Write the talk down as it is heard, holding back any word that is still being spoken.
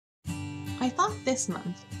thought this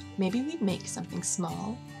month, maybe we'd make something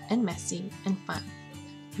small and messy and fun.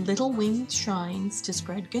 Little winged shrines to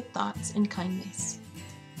spread good thoughts and kindness.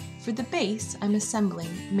 For the base, I'm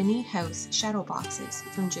assembling mini house shadow boxes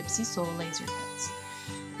from Gypsy Soul Laser Cuts.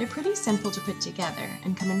 They're pretty simple to put together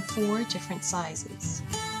and come in 4 different sizes.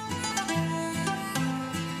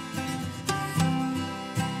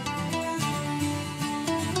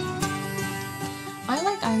 I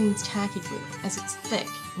like Eileen's tacky glue as it's thick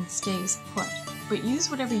and stays put, but use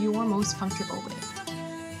whatever you're most comfortable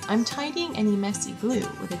with. I'm tidying any messy glue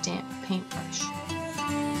with a damp paintbrush.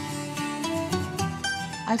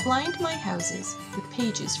 I've lined my houses with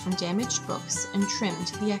pages from damaged books and trimmed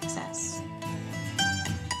the excess.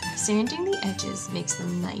 Sanding the edges makes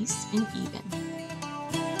them nice and even.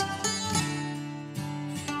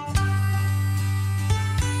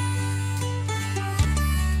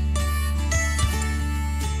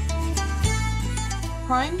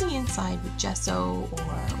 Prime the inside with gesso or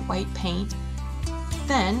white paint,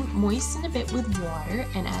 then moisten a bit with water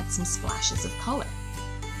and add some splashes of color.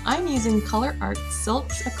 I'm using Color Art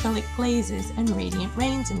Silks acrylic glazes and Radiant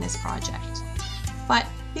Rains in this project, but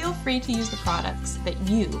feel free to use the products that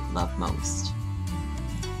you love most.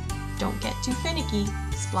 Don't get too finicky,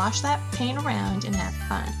 splash that paint around and have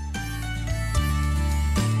fun.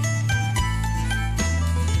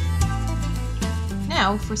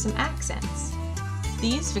 Now for some accents.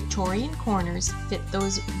 These Victorian corners fit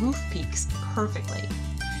those roof peaks perfectly.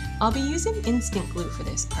 I'll be using instant glue for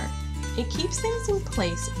this part. It keeps things in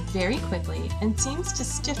place very quickly and seems to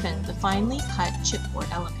stiffen the finely cut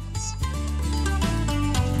chipboard elements.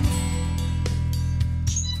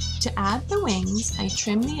 To add the wings, I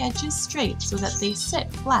trim the edges straight so that they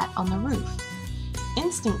sit flat on the roof.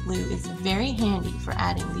 Instant glue is very handy for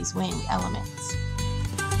adding these wing elements.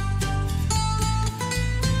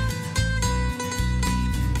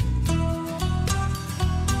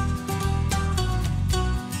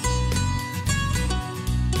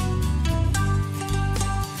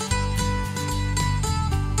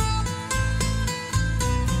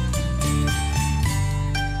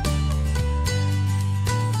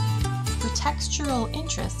 Textural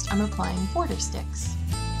interest, I'm applying border sticks.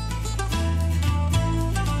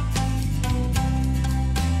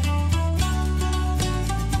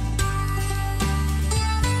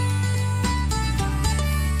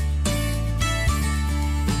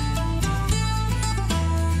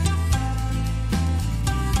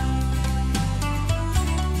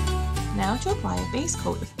 Now to apply a base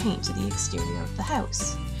coat of paint to the exterior of the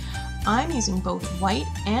house. I'm using both white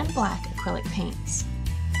and black acrylic paints.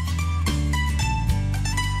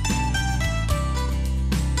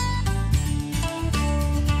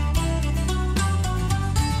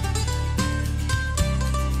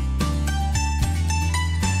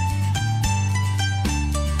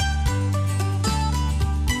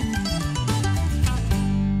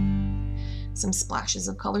 Some splashes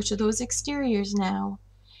of color to those exteriors now.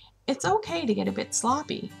 It's okay to get a bit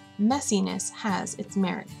sloppy. Messiness has its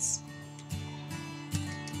merits.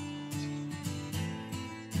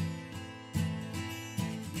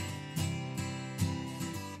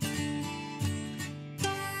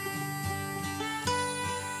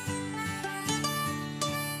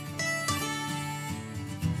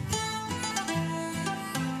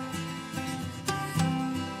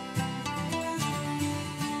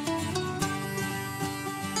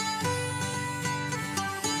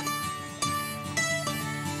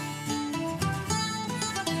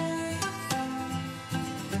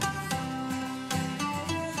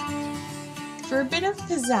 For a bit of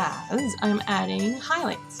pizzazz, I'm adding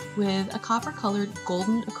highlights with a copper-colored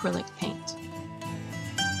golden acrylic paint.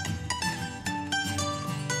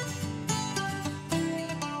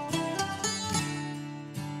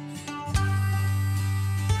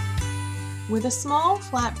 With a small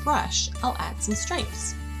flat brush, I'll add some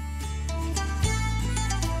stripes.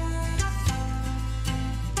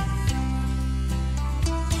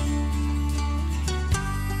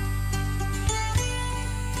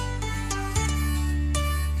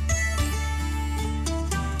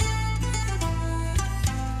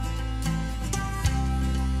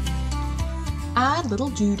 Add little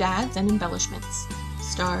doodads and embellishments.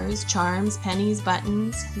 Stars, charms, pennies,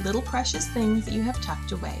 buttons, little precious things that you have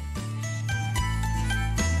tucked away.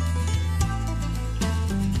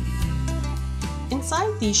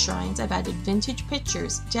 Inside these shrines, I've added vintage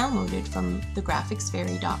pictures downloaded from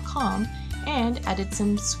thegraphicsfairy.com and added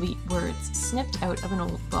some sweet words snipped out of an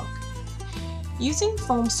old book. Using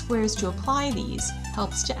foam squares to apply these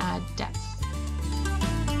helps to add depth.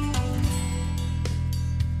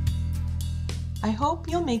 I hope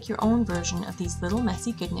you'll make your own version of these little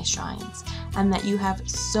messy goodness shrines and that you have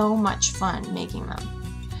so much fun making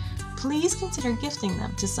them. Please consider gifting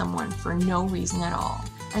them to someone for no reason at all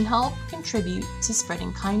and help contribute to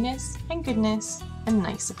spreading kindness and goodness and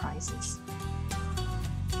nice surprises.